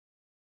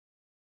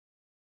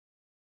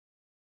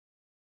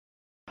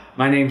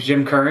My name's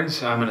Jim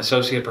Kerns. I'm an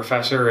associate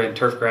professor and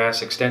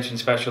turfgrass extension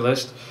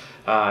specialist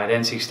at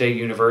NC State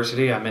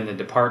University. I'm in the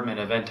Department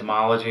of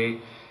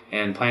Entomology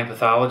and Plant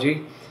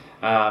Pathology.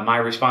 My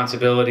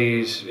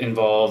responsibilities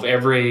involve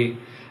every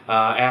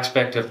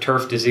aspect of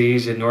turf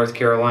disease in North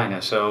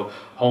Carolina. So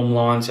home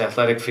lawns,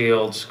 athletic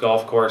fields,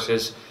 golf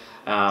courses.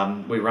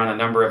 We run a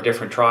number of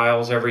different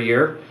trials every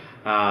year.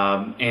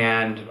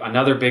 And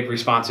another big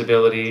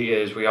responsibility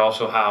is we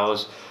also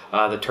house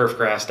the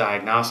Turfgrass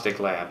Diagnostic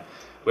Lab,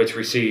 which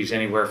receives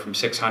anywhere from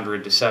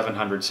 600 to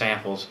 700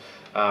 samples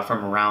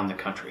from around the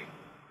country.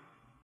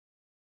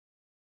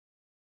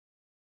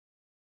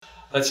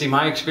 Let's see,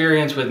 my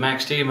experience with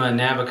Maxtima and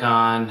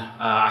Navicon,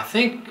 I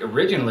think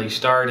originally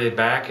started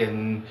back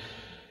in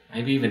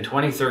maybe even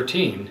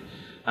 2013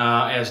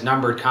 as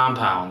numbered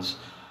compounds.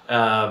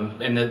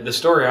 And the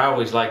story I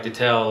always like to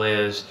tell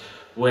is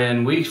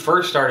when we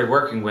first started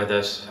working with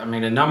this, I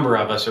mean, a number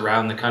of us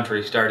around the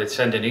country started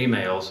sending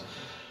emails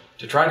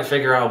to try to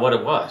figure out what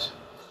it was.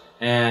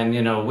 And,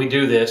 you know, we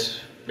do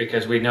this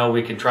because we know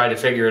we can try to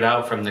figure it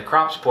out from the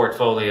crops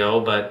portfolio,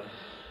 but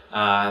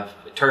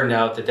it turned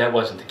out that that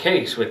wasn't the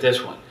case with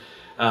this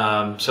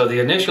one. So the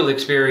initial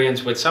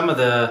experience with some of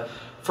the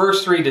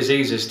first three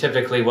diseases,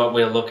 typically what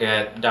we'll look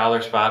at,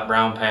 dollar spot,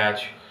 brown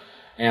patch,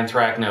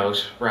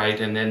 anthracnose, right?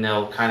 And then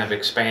they'll kind of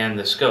expand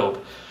the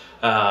scope.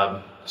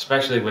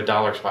 Especially with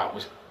dollar spot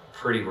was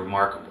pretty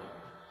remarkable.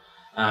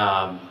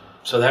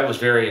 So that was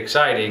very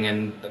exciting,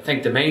 and I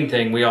think the main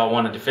thing we all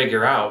wanted to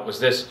figure out was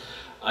this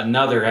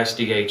another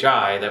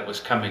SDHI that was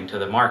coming to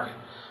the market,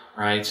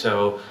 right?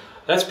 So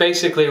that's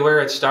basically where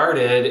it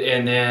started,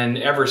 and then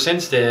ever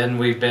since then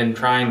we've been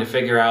trying to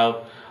figure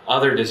out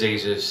other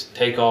diseases: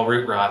 take all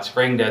root rot,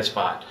 spring dead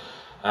spot,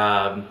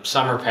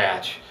 summer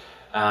patch,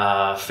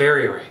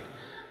 fairy ring,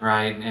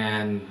 right?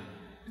 And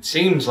it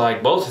seems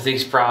like both of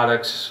these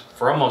products,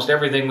 for almost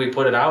everything we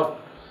put it out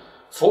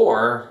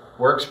for,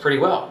 works pretty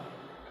well.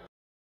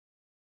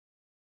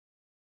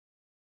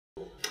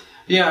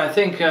 Yeah, I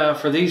think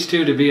for these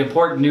two to be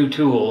important new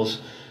tools,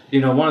 you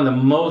know, one of the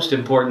most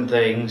important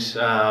things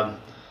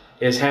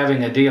is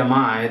having a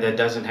DMI that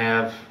doesn't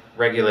have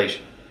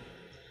regulation.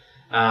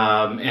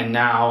 And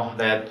now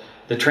that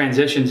the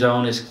transition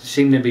zone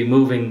seems to be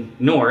moving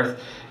north,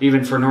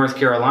 even for North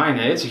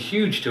Carolina, it's a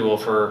huge tool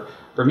for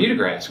Bermuda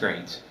grass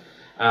grains.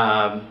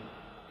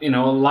 You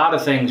know, a lot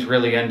of things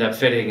really end up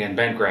fitting in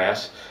bent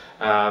grass,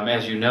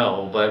 as you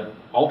know, but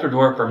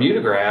ultra-dwarf Bermuda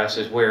grass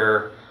is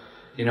where,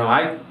 you know,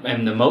 I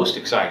am the most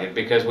excited,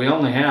 because we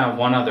only have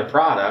one other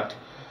product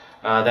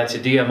that's a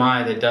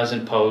DMI that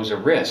doesn't pose a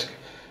risk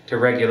to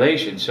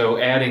regulation. So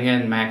adding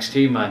in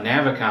Maxtima and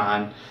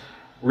Navicon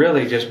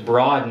really just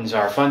broadens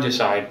our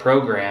fungicide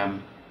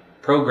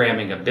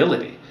programming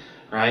ability,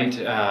 right?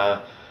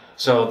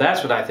 So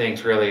that's what I think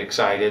is really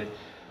exciting.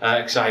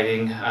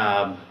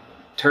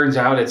 Turns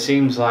out it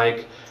seems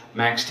like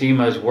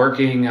Maxtima is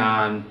working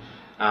on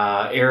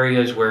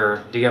areas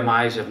where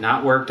DMIs have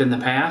not worked in the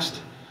past.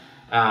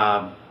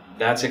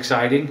 That's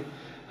exciting.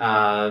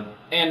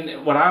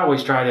 And what I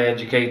always try to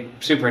educate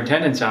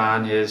superintendents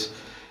on is,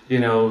 you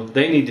know,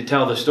 they need to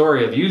tell the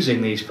story of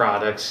using these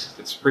products.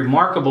 It's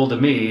remarkable to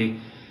me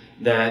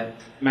that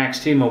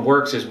Maxtima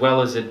works as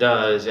well as it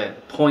does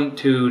at 0.2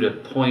 to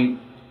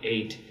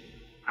 0.8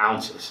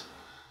 ounces,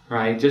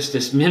 right? Just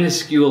this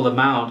minuscule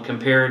amount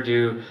compared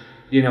to,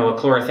 you know, a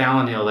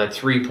chlorothalonil at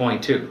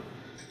 3.2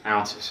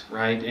 ounces,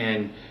 right?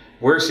 And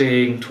we're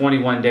seeing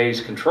 21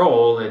 days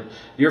control, and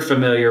you're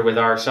familiar with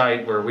our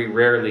site where we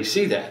rarely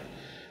see that.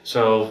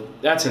 So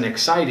that's an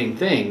exciting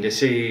thing to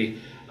see,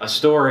 a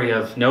story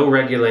of no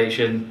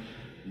regulation,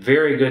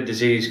 very good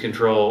disease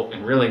control,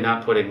 and really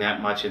not putting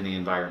that much in the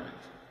environment.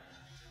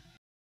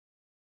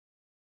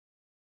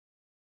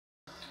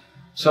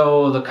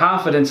 So the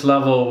confidence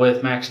level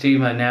with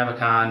Maxtima and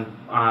Navicon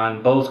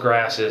on both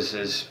grasses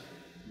is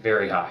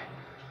very high.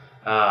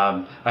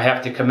 I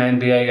have to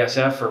commend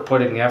BASF for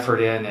putting the effort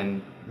in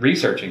and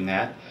researching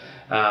that,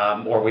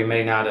 or we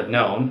may not have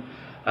known.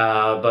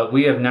 But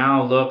we have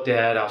now looked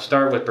at, I'll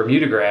start with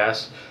Bermuda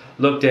grass,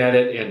 looked at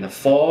it in the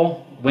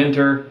fall,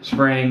 winter,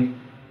 spring,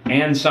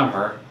 and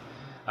summer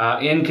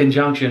in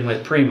conjunction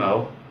with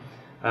Primo,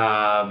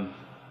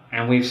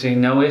 and we've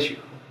seen no issue,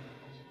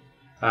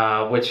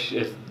 which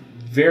is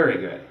very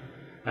good.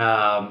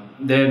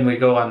 Then we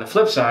go on the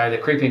flip side, the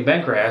creeping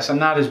bent grass. I'm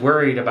not as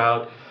worried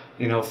about,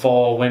 you know,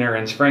 fall, winter,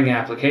 and spring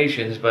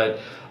applications, but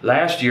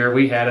last year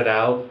we had it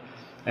out,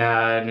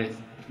 and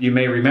you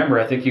may remember,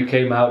 I think you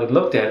came out and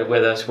looked at it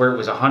with us, where it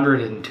was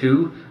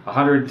 102,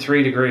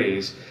 103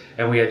 degrees,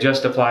 and we had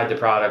just applied the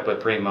product with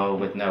Primo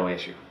with no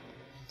issue.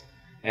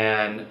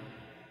 And,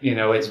 you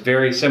know, it's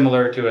very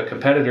similar to a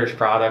competitor's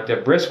product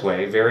at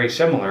Brisquay, very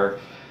similar,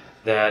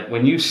 that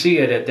when you see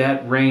it at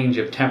that range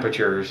of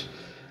temperatures,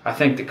 I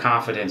think the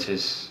confidence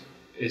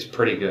is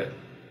pretty good.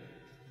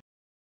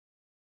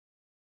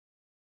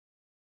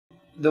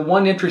 The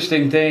one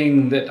interesting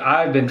thing that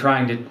I've been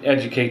trying to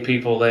educate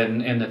people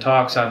in the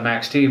talks on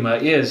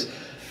Maxtima is,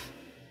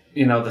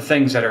 you know, the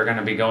things that are going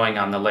to be going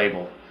on the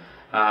label.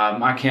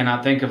 I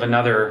cannot think of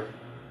another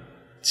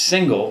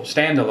single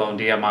standalone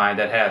DMI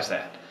that has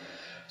that.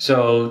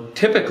 So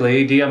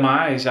typically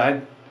DMIs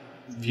I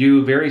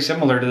view very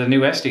similar to the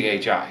new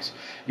SDHIs.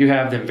 You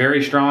have them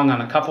very strong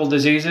on a couple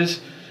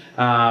diseases,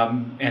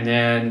 and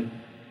then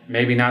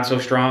maybe not so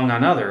strong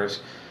on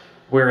others.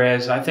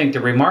 Whereas I think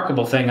the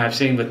remarkable thing I've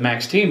seen with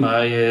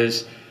Maxtima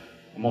is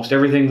almost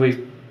everything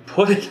we've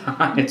put it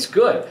on, it's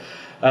good.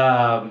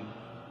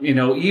 You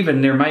know,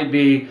 even there might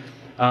be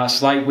a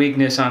slight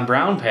weakness on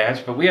brown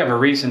patch, but we have a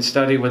recent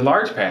study with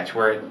large patch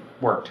where it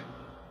worked.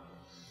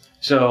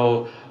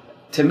 So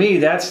to me,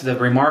 that's the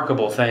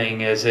remarkable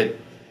thing, is it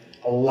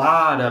a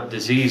lot of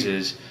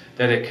diseases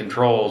that it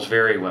controls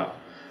very well.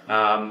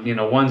 You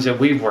know, ones that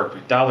we've worked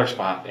with, dollar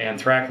spot,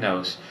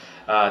 anthracnose,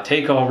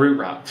 take all root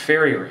rot,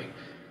 Fairway,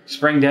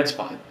 spring dead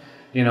spot.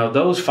 You know,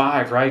 those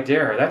 5 right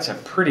there, that's a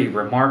pretty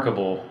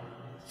remarkable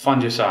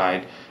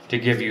fungicide to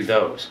give you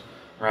those,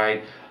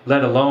 right?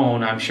 Let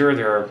alone, I'm sure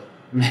there are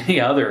many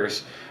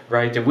others,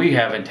 right, that we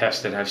haven't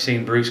tested. I've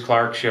seen Bruce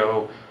Clark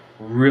show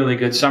really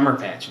good summer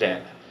patch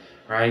data,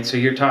 right? So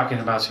you're talking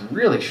about some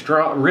really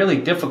strong, really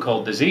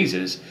difficult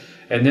diseases,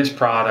 and this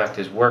product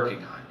is working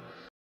on.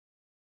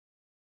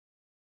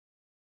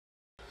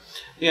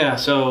 Yeah,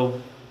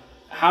 so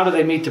how do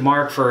they meet the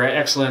mark for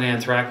excellent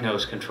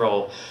anthracnose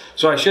control?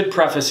 So I should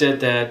preface it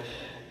that,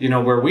 you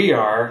know, where we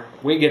are,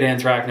 we get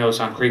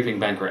anthracnose on creeping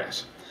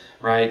bentgrass,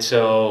 right?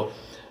 So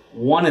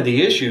one of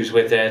the issues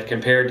with that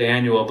compared to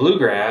annual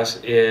bluegrass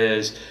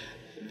is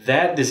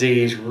that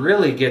disease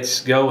really gets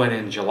going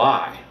in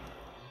July.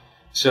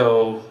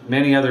 So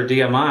many other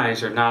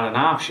DMIs are not an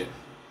option,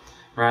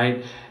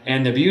 right?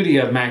 And the beauty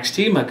of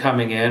Maxtima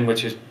coming in,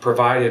 which has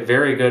provided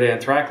very good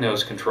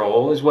anthracnose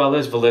control, as well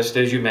as Valista,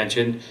 as you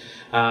mentioned,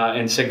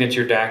 and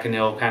signature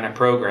Daconil kind of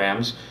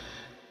programs.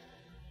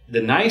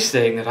 The nice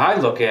thing that I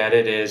look at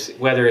it is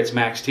whether it's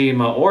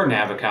Maxtima or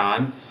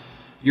Navicon,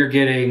 you're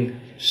getting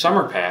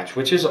summer patch,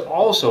 which has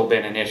also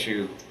been an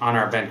issue on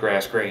our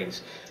bentgrass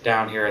greens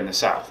down here in the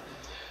south.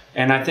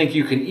 And I think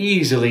you can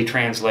easily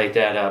translate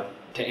that up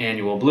to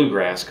annual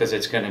bluegrass because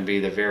it's going to be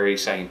the very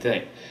same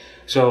thing.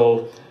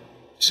 So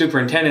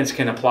superintendents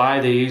can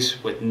apply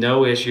these with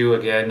no issue,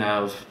 again,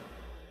 of,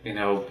 you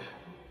know,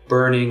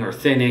 burning or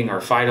thinning or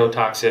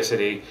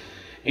phytotoxicity,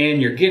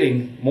 and you're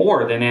getting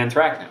more than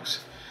anthracnose.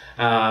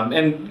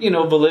 And, you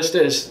know,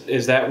 Valista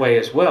is that way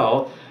as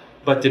well.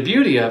 But the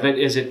beauty of it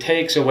is it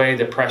takes away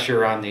the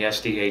pressure on the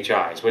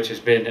SDHIs, which has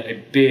been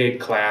a big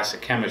class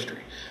of chemistry,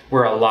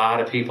 where a lot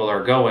of people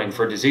are going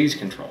for disease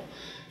control.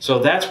 So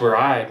that's where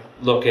I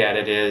look at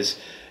it is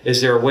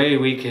there a way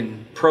we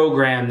can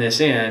program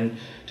this in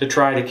to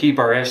try to keep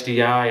our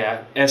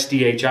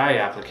SDHI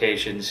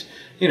applications,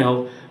 you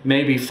know,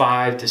 maybe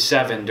 5 to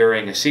 7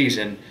 during a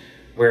season,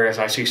 whereas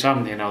I see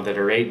some, you know, that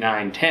are 8,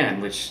 9, 10,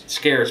 which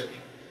scares me.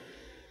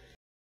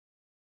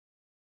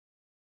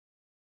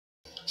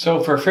 So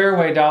for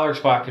Fairway dollar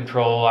spot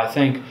control, I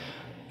think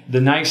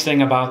the nice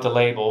thing about the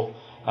label,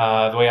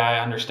 the way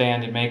I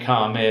understand it may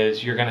come,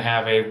 is you're going to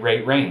have a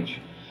rate range.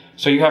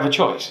 So you have a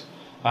choice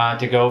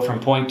to go from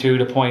 0.2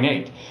 to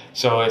 0.8.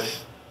 So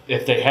if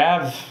they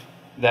have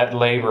that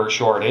labor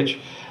shortage,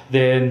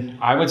 then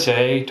I would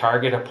say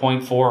target a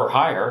 0.4 or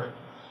higher.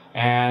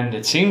 And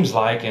it seems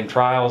like in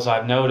trials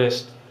I've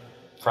noticed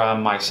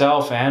from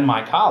myself and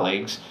my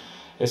colleagues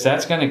is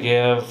that's going to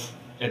give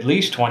at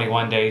least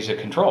 21 days of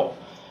control.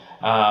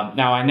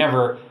 Now, I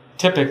never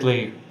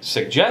typically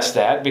suggest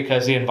that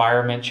because the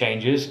environment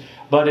changes,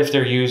 but if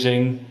they're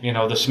using, you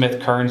know, the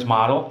Smith-Kerns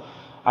model,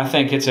 I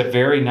think it's a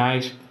very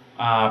nice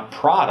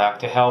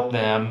product to help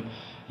them,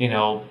 you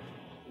know,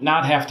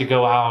 not have to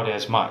go out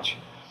as much.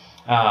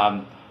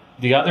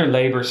 The other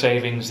labor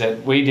savings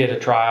that we did a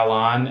trial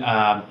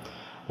on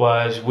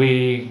was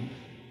we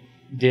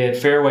did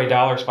Fairway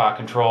dollar spot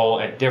control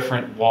at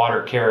different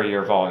water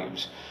carrier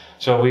volumes.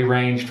 So we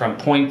ranged from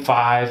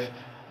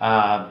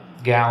 0.5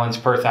 gallons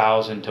per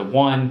thousand to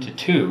 1 to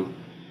 2,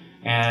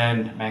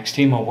 and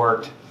Maxtima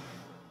worked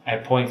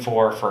at 0.4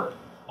 for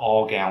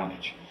all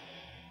gallonage.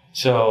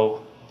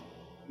 So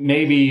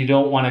maybe you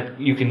don't want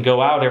to, you can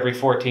go out every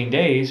 14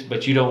 days,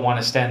 but you don't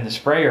want to send the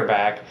sprayer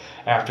back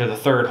after the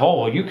 3rd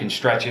hole. You can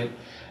stretch it,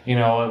 you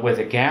know, with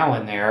a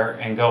gallon there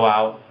and go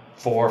out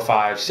 4,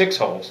 5, 6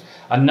 holes.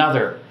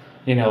 Another,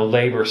 you know,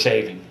 labor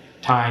saving,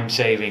 time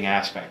saving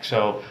aspect.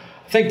 So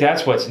I think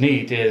that's what's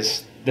neat,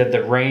 is that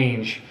the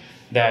range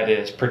that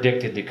is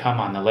predicted to come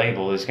on the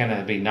label is going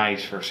to be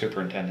nice for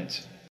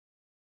superintendents.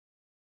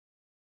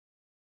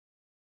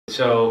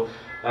 So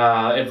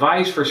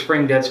advice for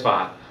spring dead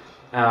spot,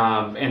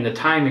 and the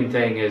timing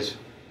thing is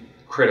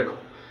critical.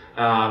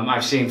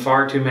 I've seen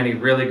far too many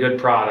really good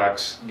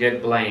products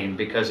get blamed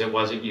because it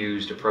wasn't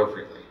used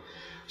appropriately.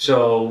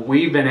 So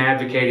we've been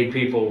advocating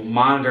people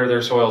monitor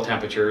their soil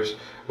temperatures,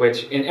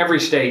 which in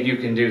every state you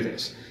can do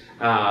this,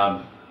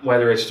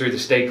 whether it's through the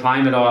state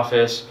climate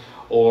office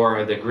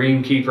or the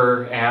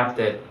Greenkeeper app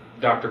that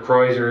Dr.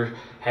 Kreuzer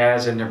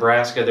has in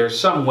Nebraska. There's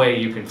some way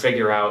you can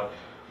figure out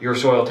your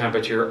soil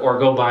temperature, or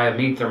go buy a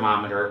meat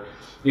thermometer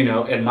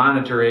and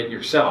monitor it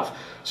yourself.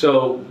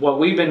 So what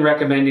we've been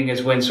recommending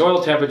is when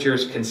soil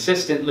temperatures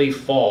consistently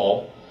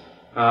fall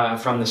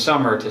from the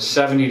summer to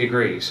 70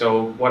 degrees.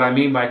 So what I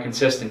mean by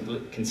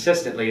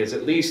consistently is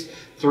at least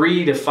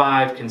 3 to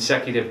 5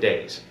 consecutive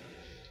days.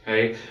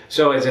 Okay?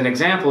 So as an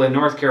example, in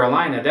North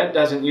Carolina, that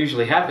doesn't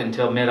usually happen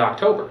until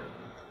mid-October.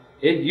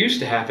 It used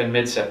to happen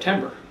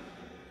mid-September,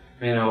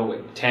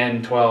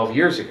 10, 12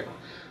 years ago.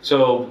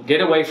 So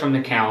get away from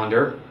the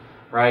calendar,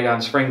 right,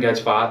 on spring dead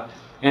spot.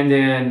 And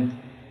then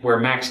where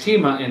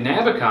Maxtima and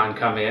Navicon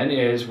come in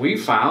is we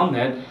found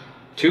that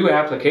 2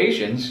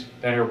 applications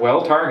that are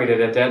well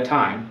targeted at that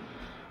time,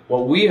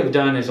 what we have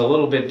done is a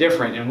little bit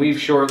different, and we've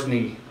shortened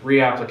the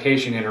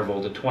reapplication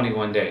interval to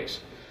 21 days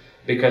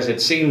because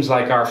it seems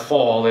like our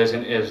fall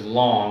isn't as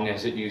long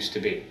as it used to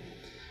be.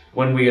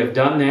 When we have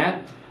done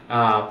that,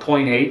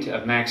 0.8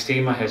 of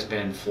Maxtima has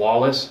been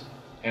flawless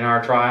in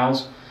our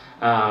trials,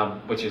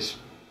 which is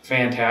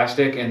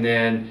fantastic. And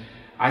then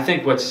I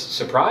think what's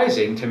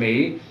surprising to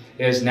me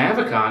is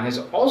Navicon has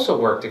also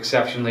worked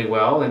exceptionally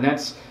well, and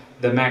that's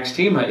the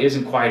Maxtima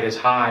isn't quite as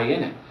high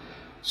in it.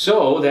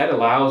 So that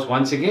allows,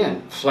 once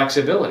again,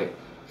 flexibility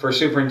for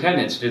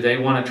superintendents. Do they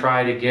want to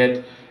try to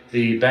get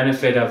the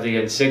benefit of the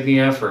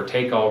insignia for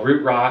take-all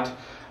root rot,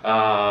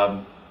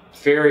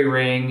 fairy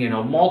ring,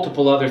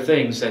 multiple other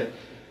things that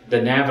the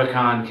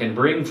Navicon can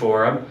bring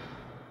for them?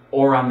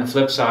 Or on the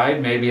flip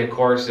side, maybe a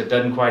course that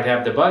doesn't quite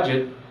have the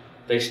budget,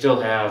 they still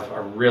have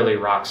a really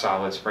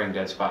rock-solid spring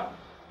dead spot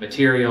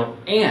material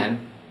and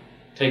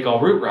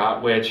take-all root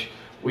rot, which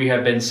we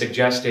have been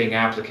suggesting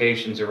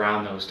applications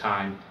around those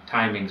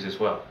timings as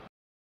well.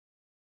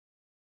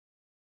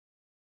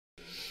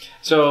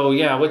 So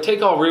yeah, with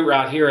take-all root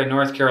rot here in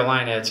North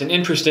Carolina, it's an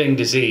interesting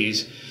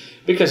disease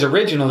because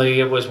originally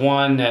it was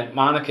one that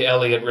Monica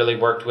Elliott really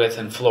worked with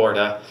in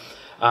Florida,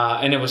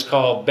 and it was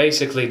called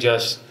basically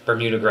just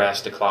Bermuda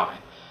grass decline.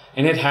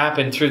 And it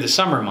happened through the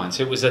summer months.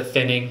 It was a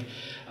thinning,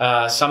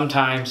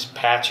 sometimes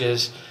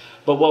patches.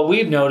 But what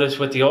we've noticed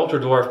with the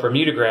ultra-dwarf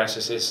Bermuda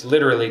grasses is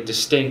literally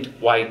distinct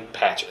white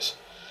patches.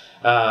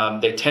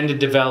 They tend to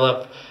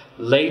develop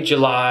late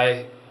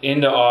July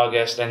into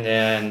August and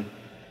then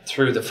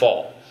through the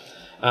fall.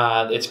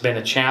 It's been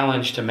a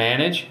challenge to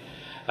manage,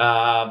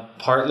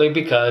 partly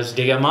because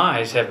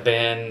DMIs have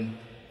been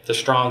the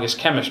strongest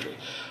chemistry.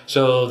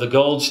 So the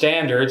gold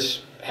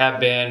standards have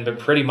been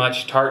pretty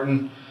much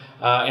tartan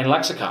and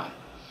lexicon.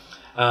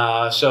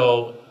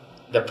 So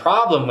the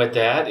problem with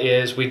that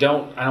is I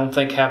don't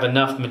think have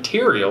enough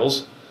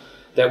materials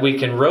that we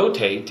can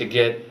rotate to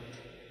get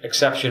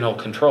exceptional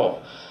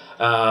control.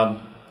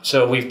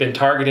 So we've been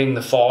targeting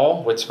the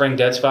fall with spring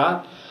dead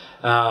spot.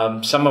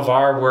 Some of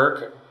our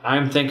work,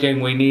 I'm thinking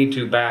we need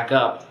to back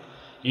up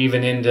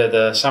even into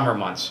the summer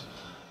months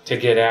to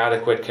get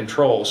adequate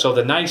control. So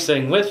the nice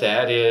thing with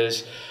that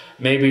is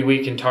maybe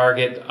we can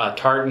target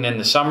tartan in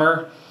the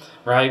summer,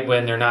 right,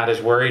 when they're not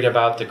as worried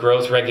about the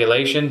growth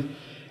regulation.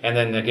 And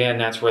then again,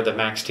 that's where the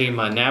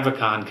Maxtima and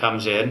Navicon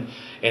comes in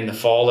the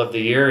fall of the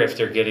year if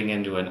they're getting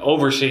into an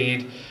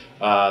overseed,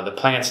 the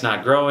plant's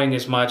not growing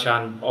as much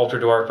on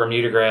ultra-dwarf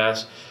Bermuda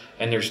grass,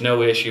 and there's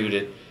no issue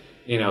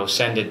to,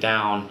 send it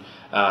down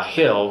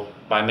hill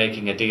by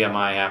making a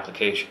DMI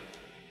application.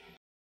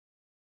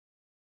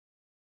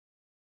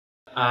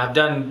 I've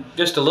done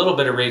just a little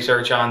bit of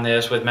research on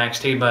this with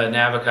Maxtima and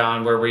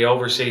Navicon where we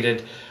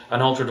overseeded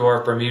an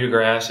ultra-dwarf Bermuda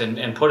grass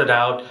and put it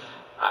out,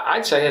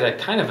 I'd say at a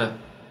kind of a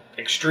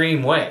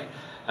extreme way.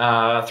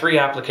 3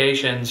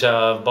 applications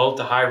of both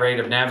the high rate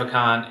of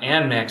Navicon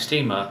and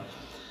Maxtima,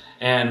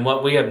 and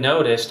what we have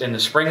noticed in the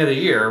spring of the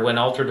year when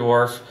ultra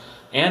dwarf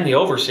and the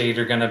overseed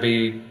are going to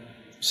be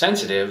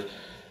sensitive,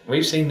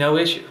 we've seen no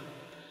issue.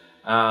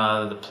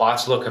 The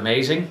plots look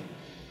amazing.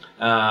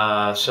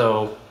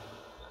 So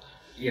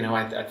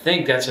I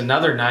think that's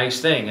another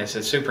nice thing is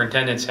that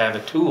superintendents have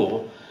a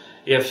tool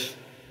if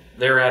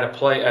they're at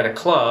a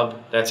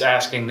club that's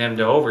asking them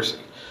to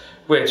oversee,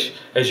 which,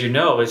 as you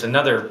know, is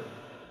another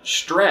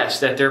stress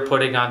that they're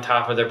putting on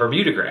top of the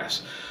Bermuda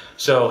grass.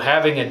 So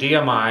having a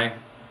DMI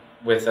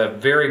with a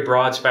very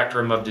broad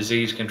spectrum of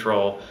disease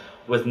control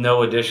with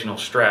no additional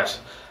stress,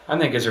 I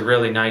think is a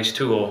really nice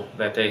tool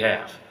that they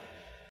have.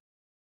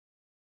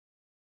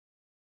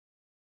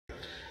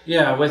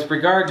 Yeah, with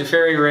regard to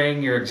fairy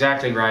ring, you're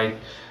exactly right.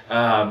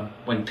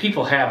 When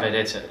people have it,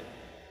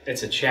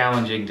 it's a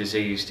challenging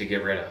disease to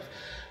get rid of.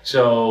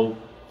 So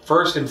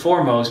first and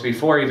foremost,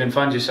 before even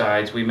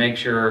fungicides, we make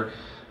sure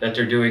that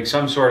they're doing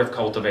some sort of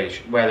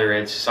cultivation, whether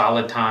it's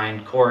solid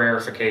tine, core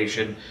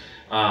aerification,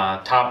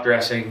 top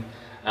dressing,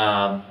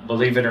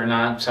 believe it or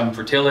not, some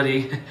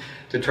fertility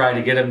to try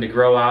to get them to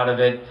grow out of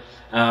it.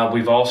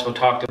 We've also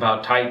talked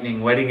about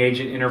tightening wetting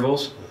agent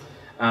intervals.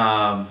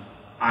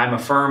 I'm a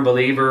firm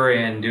believer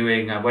in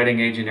doing a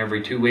wetting agent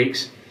every 2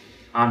 weeks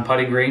on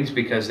putting greens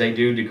because they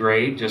do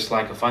degrade just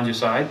like a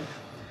fungicide.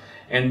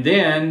 And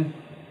then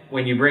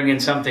when you bring in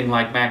something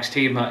like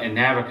Maxtima and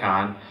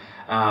Navicon,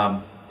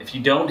 if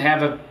you don't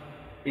have a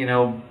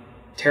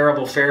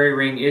terrible fairy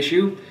ring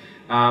issue,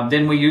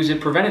 then we use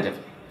it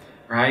preventatively,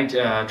 right?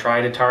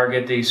 Try to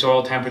target the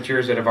soil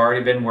temperatures that have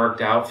already been worked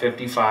out,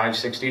 55,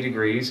 60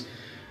 degrees.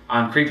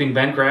 On creeping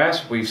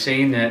bentgrass, we've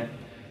seen that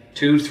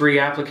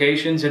 2-3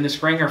 applications in the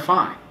spring are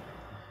fine.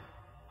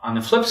 On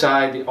the flip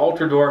side, the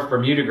ultra-dwarf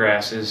Bermuda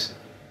grasses,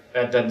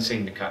 that doesn't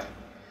seem to cut it.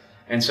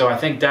 And so I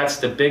think that's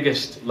the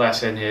biggest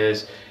lesson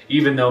is,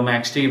 even though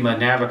Maxtima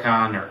and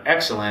Navicon are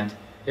excellent,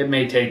 it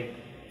may take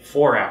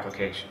 4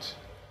 applications.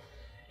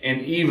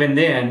 And even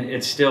then,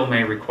 it still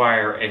may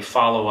require a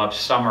follow-up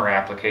summer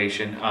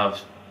application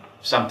of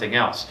something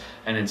else,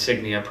 an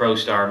Insignia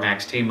ProStar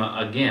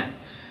Maxtima again.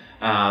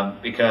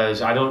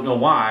 Because I don't know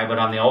why, but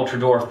on the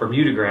ultra-dwarf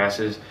Bermuda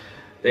grasses,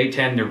 they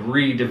tend to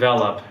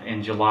redevelop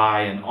in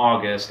July and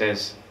August,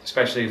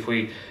 especially if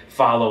we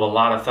follow a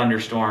lot of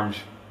thunderstorms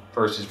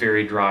versus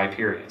very dry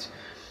periods.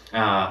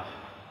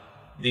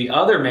 The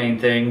other main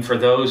thing for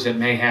those that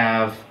may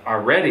have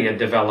already a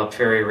developed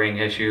fairy ring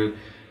issue,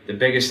 the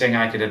biggest thing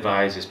I could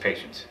advise is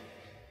patience.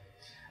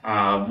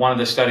 One of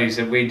the studies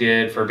that we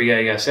did for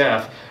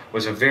BASF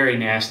was a very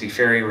nasty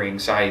fairy ring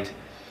site,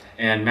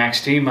 and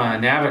Maxtima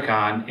and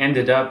Navicon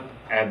ended up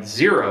at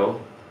 0,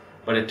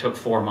 but it took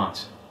 4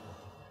 months.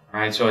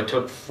 Right? So it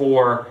took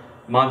 4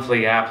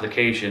 monthly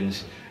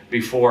applications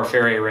before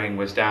fairy ring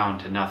was down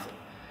to nothing.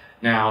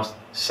 Now,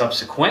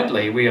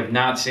 subsequently, we have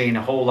not seen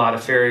a whole lot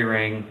of fairy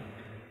ring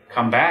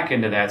come back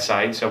into that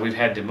site, so we've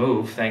had to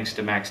move thanks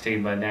to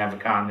Maxtima and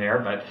Navicon there,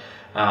 but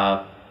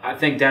I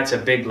think that's a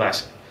big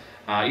lesson.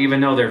 Even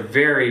though they're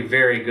very,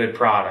 very good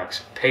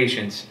products,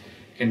 patience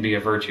can be a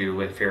virtue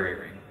with fairy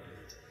ring.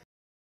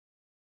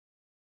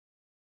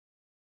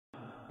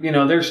 You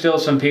know, there's still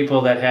some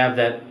people that have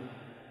that,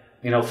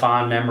 you know,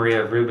 fond memory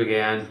of Rube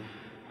again.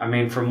 I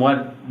mean, from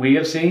what we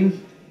have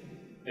seen,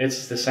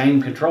 it's the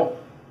same control.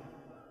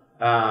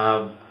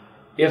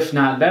 If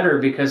not better,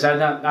 because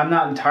I'm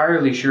not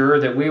entirely sure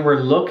that we were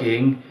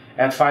looking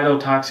at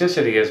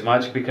phytotoxicity as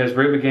much, because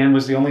Rube again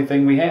was the only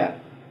thing we had.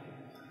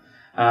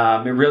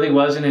 It really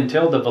wasn't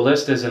until the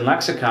ballistas and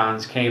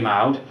lexicons came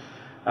out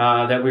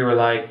that we were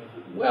like,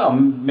 well,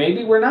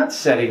 maybe we're not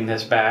setting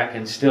this back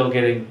and still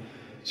getting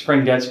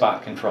spring dead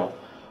spot control.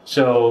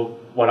 So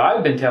what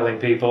I've been telling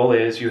people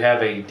is you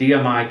have a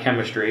DMI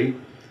chemistry,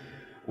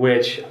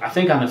 which I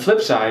think on the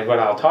flip side, what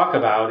I'll talk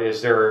about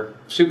is there are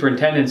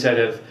superintendents that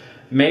have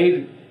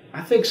made,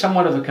 I think,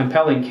 somewhat of a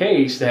compelling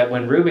case that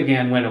when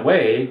Rubigan went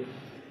away,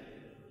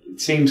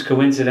 it seems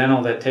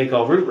coincidental that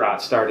take-all root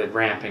rot started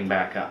ramping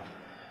back up.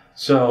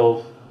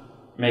 So,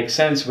 makes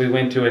sense, we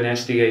went to an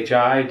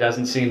SDHI.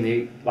 Doesn't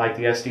seem like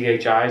the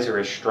SDHIs are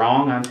as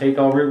strong on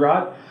take-all root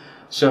rot.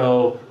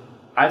 So,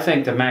 I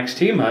think the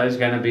Maxtima is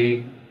going to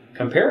be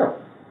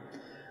comparable.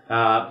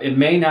 It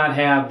may not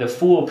have the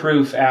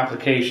foolproof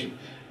application,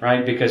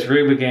 right? Because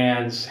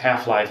Rubigan's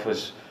half-life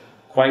was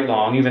quite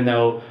long, even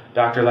though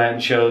Dr.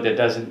 Latin showed that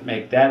doesn't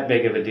make that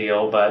big of a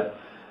deal. But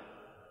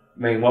I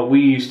mean, what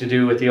we used to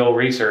do with the old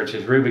research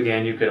is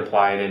Rubigan you could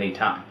apply at any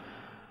time.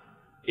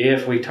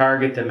 If we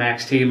target the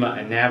Maxtima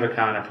and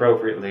Navicon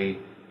appropriately,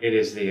 it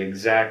is the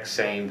exact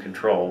same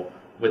control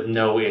with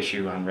no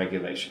issue on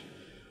regulation.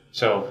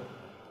 So,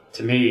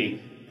 to me,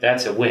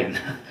 that's a win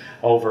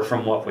over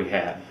from what we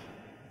had.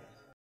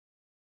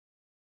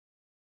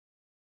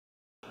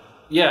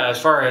 Yeah,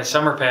 as far as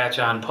summer patch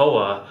on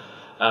POA,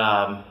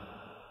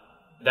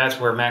 that's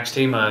where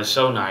Maxtima is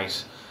so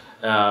nice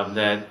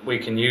that we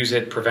can use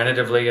it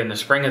preventatively in the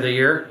spring of the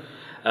year.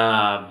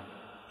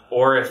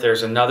 Or if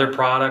there's another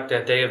product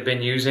that they have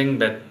been using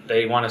that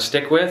they want to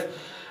stick with,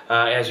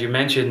 as you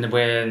mentioned,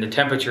 when the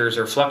temperatures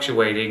are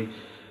fluctuating,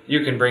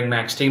 you can bring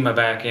Maxtima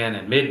back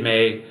in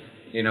mid-May,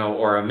 you know,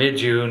 or a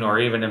mid-June, or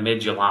even a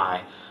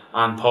mid-July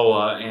on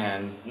POA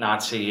and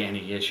not see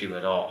any issue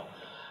at all.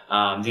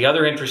 The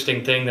other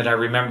interesting thing that I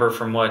remember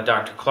from what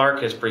Dr.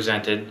 Clark has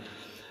presented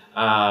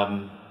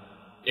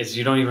is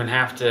you don't even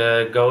have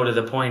to go to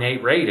the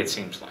 0.8 rate, it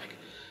seems like.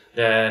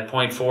 The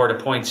 0.4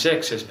 to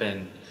 0.6 has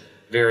been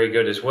very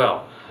good as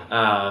well.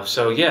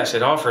 So yes,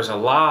 it offers a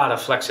lot of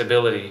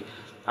flexibility,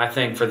 I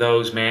think, for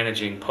those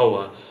managing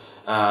POA.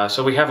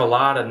 So we have a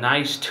lot of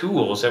nice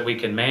tools that we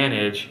can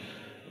manage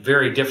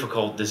very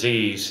difficult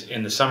disease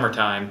in the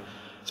summertime,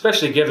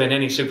 especially given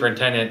any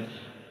superintendent,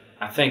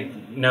 I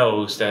think,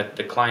 knows that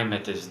the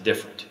climate is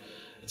different.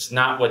 It's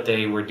not what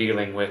they were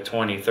dealing with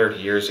 20, 30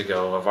 years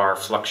ago of our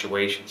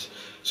fluctuations.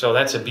 So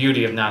that's the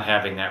beauty of not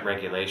having that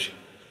regulation.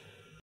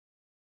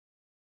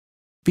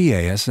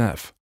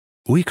 BASF.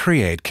 We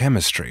create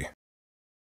chemistry.